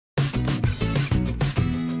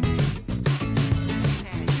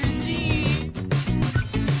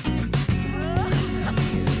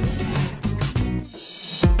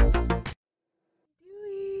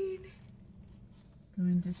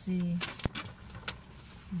to see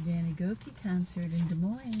Danny Gokey concert in Des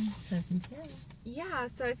Moines, Pleasant Hill. Yeah,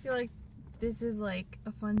 so I feel like this is like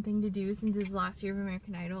a fun thing to do since it's last year of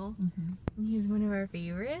American Idol. And he's one of our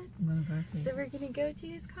favorites. One of our favorites. So we're going to go to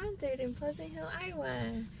his concert in Pleasant Hill, Iowa.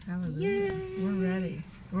 Hallelujah. Yay! We're ready.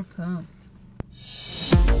 We're pumped.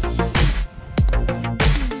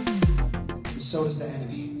 And so does the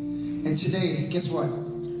enemy. And today, guess what?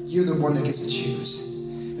 You're the one that gets to choose.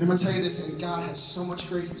 And I'm going to tell you this, and God has so much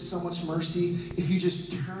grace and so much mercy if you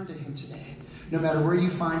just turn to him today. No matter where you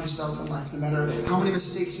find yourself in life, no matter how many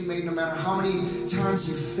mistakes you made, no matter how many times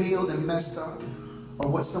you failed and messed up, or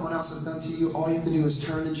what someone else has done to you, all you have to do is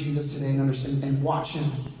turn to Jesus today and understand and watch him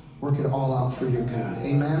work it all out for your good.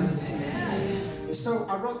 Amen? So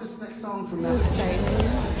I wrote this next song from that.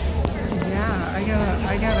 Yeah, I got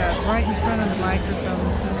a right in front of the microphone.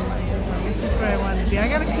 So this is where I want to be. I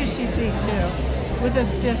got a cushy seat too, with a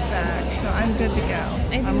stiff back, so I'm good to go. I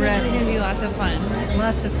think I'm ready. it's going to be lots of fun.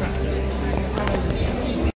 Lots of fun.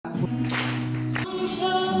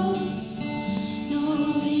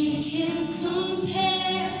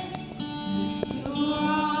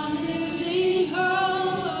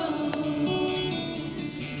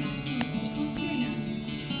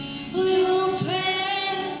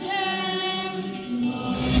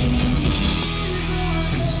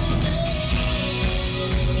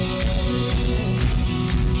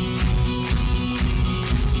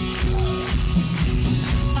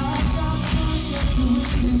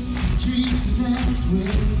 Dreams to dance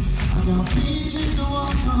with. I got beaches to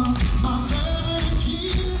walk on. My love and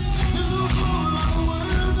keys. There's a whole lot of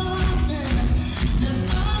world out there that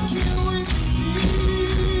I can't wait to see.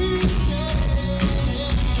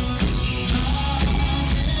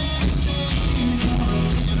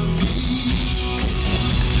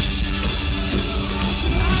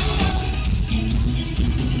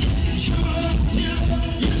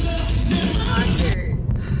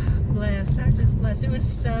 Blessed. I was just blessed. It was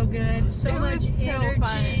so good. So much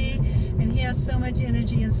energy. And he has so much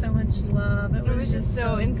energy and so much love. It was just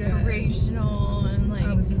so inspirational good. and like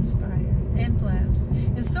I was inspired and blessed.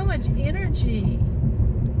 And so much energy.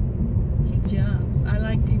 He jumps. I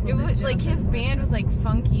like people it that was jump like his and band worship. was like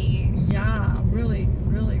funky. Yeah, really,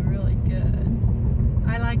 really, really good.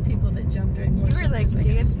 I like people that jump during You worship. were like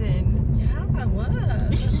dancing. Yeah, I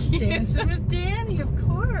was. Dancing with Danny, of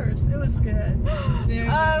course. It was good. Very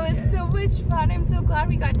It's good. so much fun. I'm so glad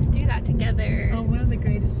we got to do that together. Oh, one of the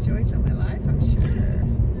greatest joys of my life, I'm sure.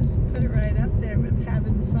 Just put it right up there with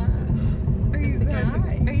having fun. Are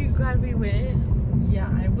you glad we went? Yeah,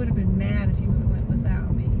 I would have been mad if you would have went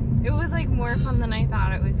without me. It was like more fun than I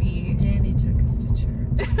thought it would be. Danny took us to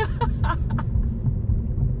church.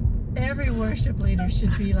 Every worship leader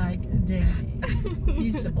should be like Danny.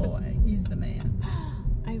 He's the boy. He's the man.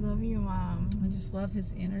 I love you, Mom. I just love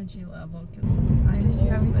his energy level because Did you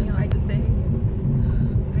have anything else to say?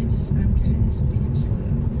 I'm kind of speechless.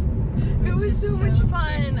 It was so much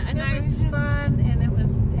fun, and it was fun, and it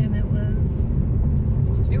was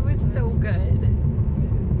so good.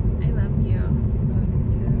 I love you.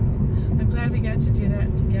 I'm glad we got to do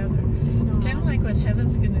that together. It's kind of like what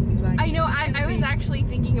heaven's going to be like. I know. I was actually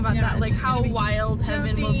thinking about that, like how wild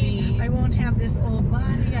heaven will be. I won't have this old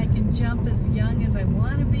body. I can jump as young as I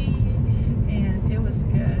want to be, and it was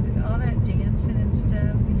good. All that dancing and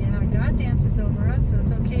stuff. Yeah, God dances over us, so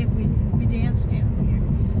it's okay if we dance down here.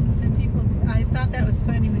 Some people, I thought that was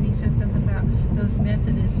funny when he said something about those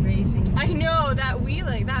Methodists raising. I know that we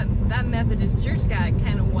like that Methodist church got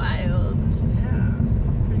kind of wild. Yeah,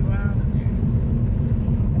 it's pretty wild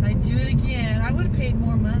in there. I'd do it again. I would have paid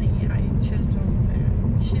more money. I should have told him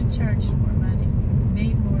that. You should have charged more money,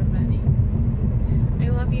 made more money. I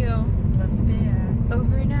love you. Love you back.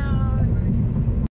 Over now.